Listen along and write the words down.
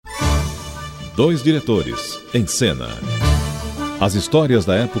Dois diretores, em cena. As histórias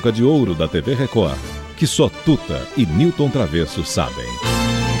da época de ouro da TV Record, que só Tuta e Nilton Travesso sabem.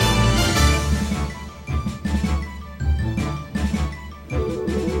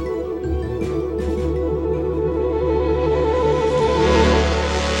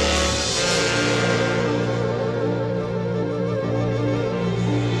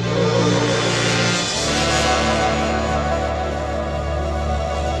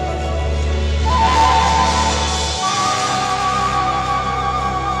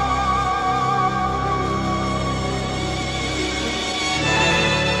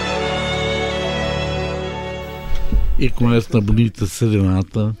 E com esta bonita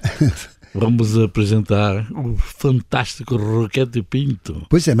serenata vamos apresentar o fantástico Roquete Pinto.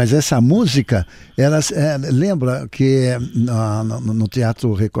 Pois é, mas essa música, lembra que no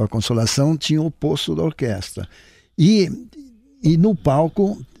Teatro Record Consolação tinha o posto da orquestra. E no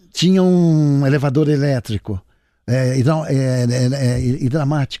palco tinha um elevador elétrico.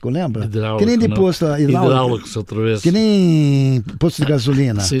 Hidráulico, lembra? Hidráulico, que nem de posto hidráulico, seu Travesso. Que nem posto de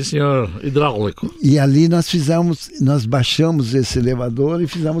gasolina. Sim, senhor, hidráulico. E ali nós baixamos esse elevador e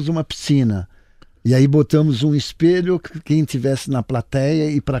fizemos uma piscina. E aí botamos um espelho, quem estivesse na plateia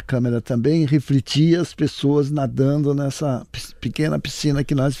e para a câmera também, refletia as pessoas nadando nessa pequena piscina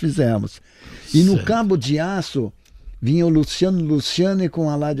que nós fizemos. E no Cabo de Aço vinha o Luciano com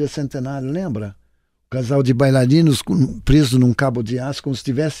a Ládia Centenário, lembra? Casal de bailarinos preso num cabo de aço, como se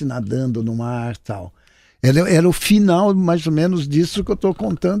estivesse nadando no mar e tal. Era o final, mais ou menos, disso que eu estou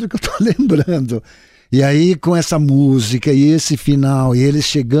contando, que eu estou lembrando. E aí, com essa música e esse final, e eles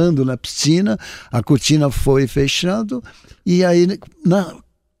chegando na piscina, a cortina foi fechando, e aí,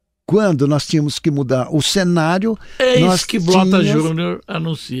 quando nós tínhamos que mudar o cenário... Eis que Blota Júnior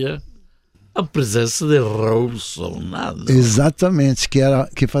anuncia a presença de Raul Solnado. Exatamente,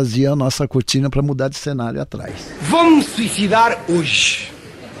 que fazia a nossa cortina para mudar de cenário atrás. Vou-me suicidar hoje.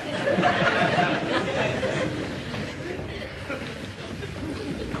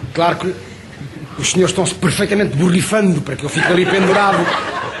 Claro que os senhores estão-se perfeitamente borrifando para que eu fique ali pendurado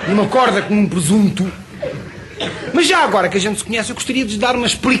numa corda como um presunto. Mas já agora que a gente se conhece, eu gostaria de dar uma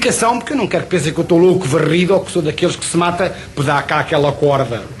explicação, porque eu não quero que pensem que eu estou louco, varrido, ou que sou daqueles que se mata por dar cá aquela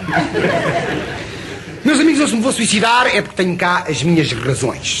corda. Meus amigos, eu se me vou suicidar é porque tenho cá as minhas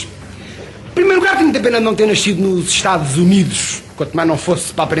razões. Em primeiro lugar, tenho muita pena de não ter nascido nos Estados Unidos, quanto mais não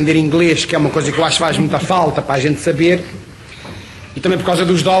fosse para aprender inglês, que é uma coisa que eu acho que faz muita falta para a gente saber, e também por causa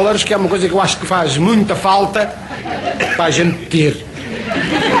dos dólares, que é uma coisa que eu acho que faz muita falta para a gente ter.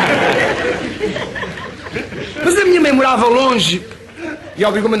 Mas a minha mãe morava longe e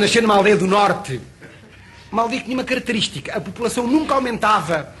obrigou-me a nascer numa aldeia do norte. Uma aldeia que tinha uma característica: a população nunca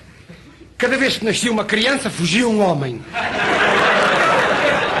aumentava. Cada vez que nascia uma criança, fugia um homem.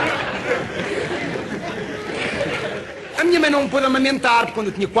 A minha mãe não me pôde amamentar, porque quando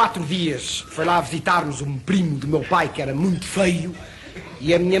eu tinha 4 dias foi lá visitar-nos um primo do meu pai, que era muito feio,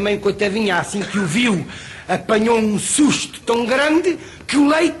 e a minha mãe, coitadinha, assim que o viu, apanhou um susto tão grande que o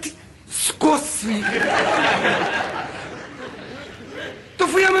leite secou-se. Então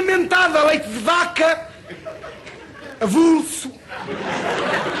fui amamentada a leite de vaca, avulso.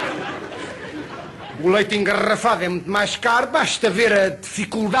 O leite engarrafado é muito mais caro, basta ver a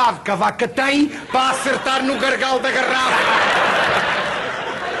dificuldade que a vaca tem para acertar no gargalo da garrafa.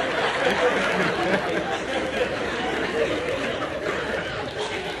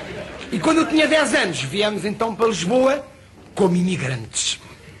 E quando eu tinha 10 anos, viemos então para Lisboa como imigrantes.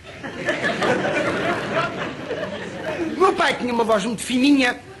 O meu pai tinha uma voz muito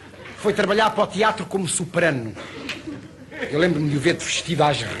fininha, foi trabalhar para o teatro como soprano. Eu lembro-me de o ver vestido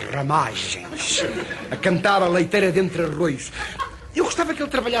às ramagens, a cantar a leiteira de entre arroios. Eu gostava que ele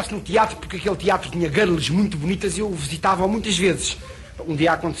trabalhasse no teatro, porque aquele teatro tinha girls muito bonitas e eu visitava-o muitas vezes. Um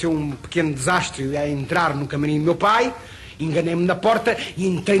dia aconteceu um pequeno desastre a entrar no camarim do meu pai, enganei-me na porta e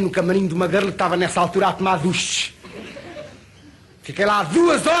entrei no camarim de uma girl que estava nessa altura a tomar duche. Fiquei lá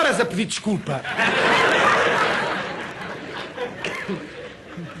 2 horas a pedir desculpa.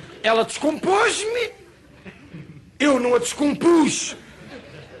 Ela descompôs-me. Eu não a descompus,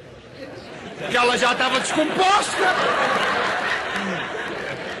 porque ela já estava descomposta.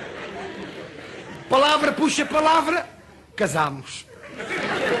 Palavra puxa palavra, casámos.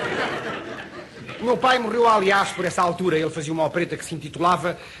 O meu pai morreu, aliás, por essa altura. Ele fazia uma opereta que se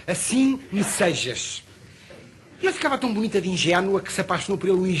intitulava Assim Me Sejas. E eu ficava tão bonita de ingênua que se apaixonou por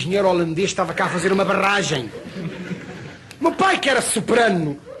ele um engenheiro holandês que estava cá a fazer uma barragem. O meu pai, que era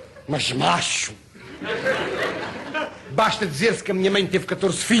soprano, mas macho. Basta dizer-se que a minha mãe teve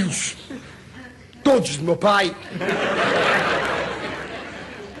 14 filhos, todos do meu pai.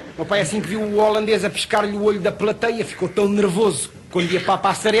 Meu pai, assim que viu o holandês a pescar-lhe o olho da plateia, ficou tão nervoso. Quando ia para a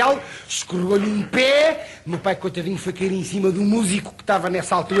passarela, escorregou-lhe um pé. Meu pai, coitadinho, foi cair em cima do músico que estava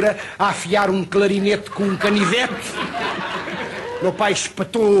nessa altura a afiar um clarinete com um canivete. Meu pai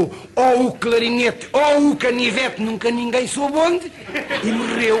espatou ou o clarinete ou o canivete, nunca ninguém soube onde, e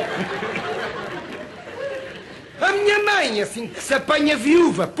morreu. A minha mãe, assim que se apanha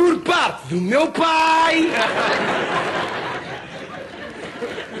viúva por parte do meu pai,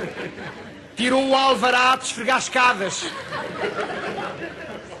 tirou o alvará de esfregar escadas.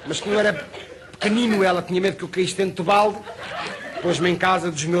 Mas como eu era pequenino, ela tinha medo que eu caísse dentro do balde, pôs-me em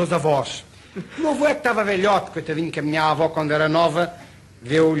casa dos meus avós. O meu avô é que estava velhote, coitadinho, que a minha avó, quando era nova,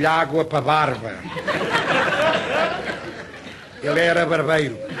 deu-lhe água para a barba. Ele era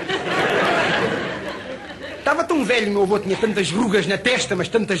barbeiro. Estava tão velho, meu avô tinha tantas rugas na testa, mas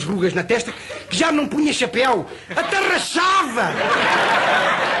tantas rugas na testa, que já não punha chapéu, até rachava.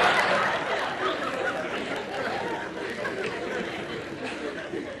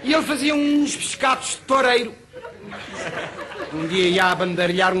 E ele fazia uns pescados de toureiro. Um dia ia a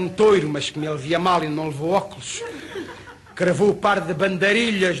bandarilhar um toiro, mas como ele via mal e não levou óculos, cravou o par de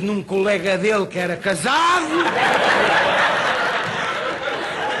bandarilhas num colega dele que era casado.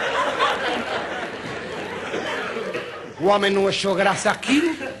 O homem não achou graça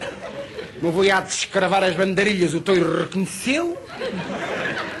àquilo. Meu avô ia a descravar as bandarilhas, o toiro reconheceu.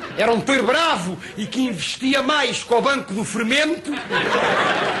 Era um toiro bravo e que investia mais com o banco do fermento.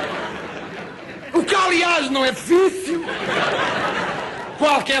 O que, aliás, não é difícil.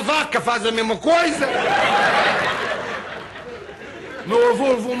 Qualquer vaca faz a mesma coisa. Meu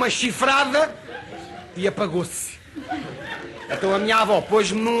avô levou uma chifrada e apagou-se. Então a minha avó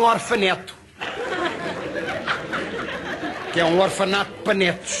pôs-me num orfaneto, que é um orfanato para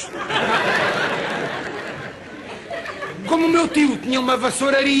netos. Como o meu tio tinha uma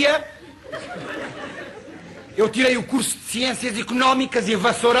vassouraria, eu tirei o curso de Ciências Económicas e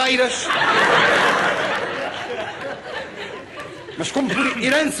Vassoureiras. Mas como por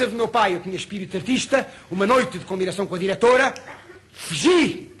herança do meu pai eu tinha espírito artista, uma noite de combinação com a diretora,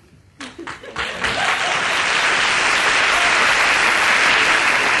 fugi.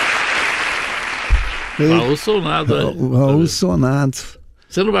 Raul Sonado, é? O Raul Sonado.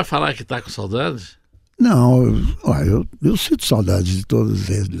 Você não vai falar que tá com saudade? Não, eu sinto saudade de todos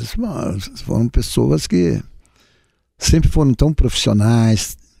eles. Mas foram pessoas que sempre foram tão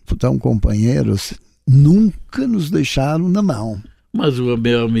profissionais, tão companheiros, nunca nos deixaram na mão. Mas o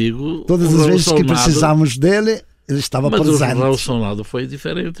meu amigo... Todas as vezes que precisávamos dele, ele estava presente. Mas o Raul Sonado foi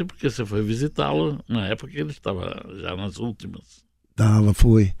diferente, porque você foi visitá-lo na época que ele estava já nas últimas.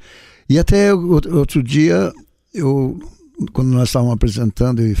 Foi. E até outro dia, quando nós estávamos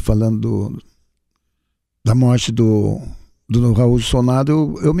apresentando e falando da morte do Raul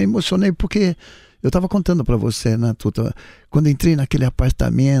Sonado, eu me emocionei porque eu estava contando para você, né, Tuta? Quando entrei naquele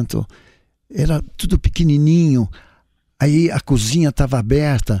apartamento, era tudo pequenininho, aí a cozinha estava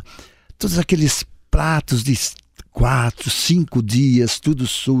aberta, todos aqueles pratos de 4, 5 dias, tudo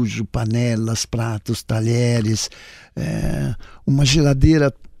sujo, panelas, pratos, talheres, uma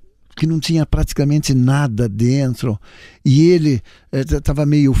geladeira que não tinha praticamente nada dentro, e ele estava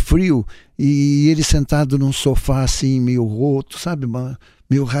meio frio, e ele sentado num sofá assim, meio roto, sabe,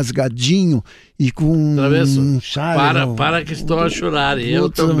 meio rasgadinho, e com um chale. Para que estou a chorar, eu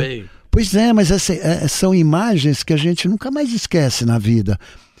também. Pois é, mas são imagens que a gente nunca mais esquece na vida,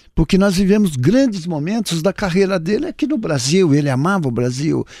 porque nós vivemos grandes momentos da carreira dele aqui no Brasil. Ele amava o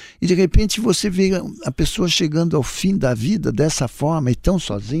Brasil, e de repente você vê a pessoa chegando ao fim da vida dessa forma e tão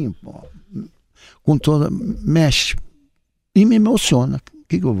sozinho, com toda, mexe e me emociona. O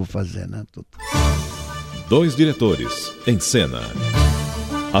que eu vou fazer, né? Dois diretores em cena.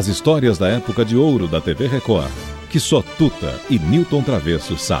 As histórias da época de ouro da TV Record, que só Tuta e Nilton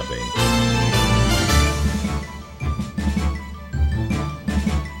Travesso sabem.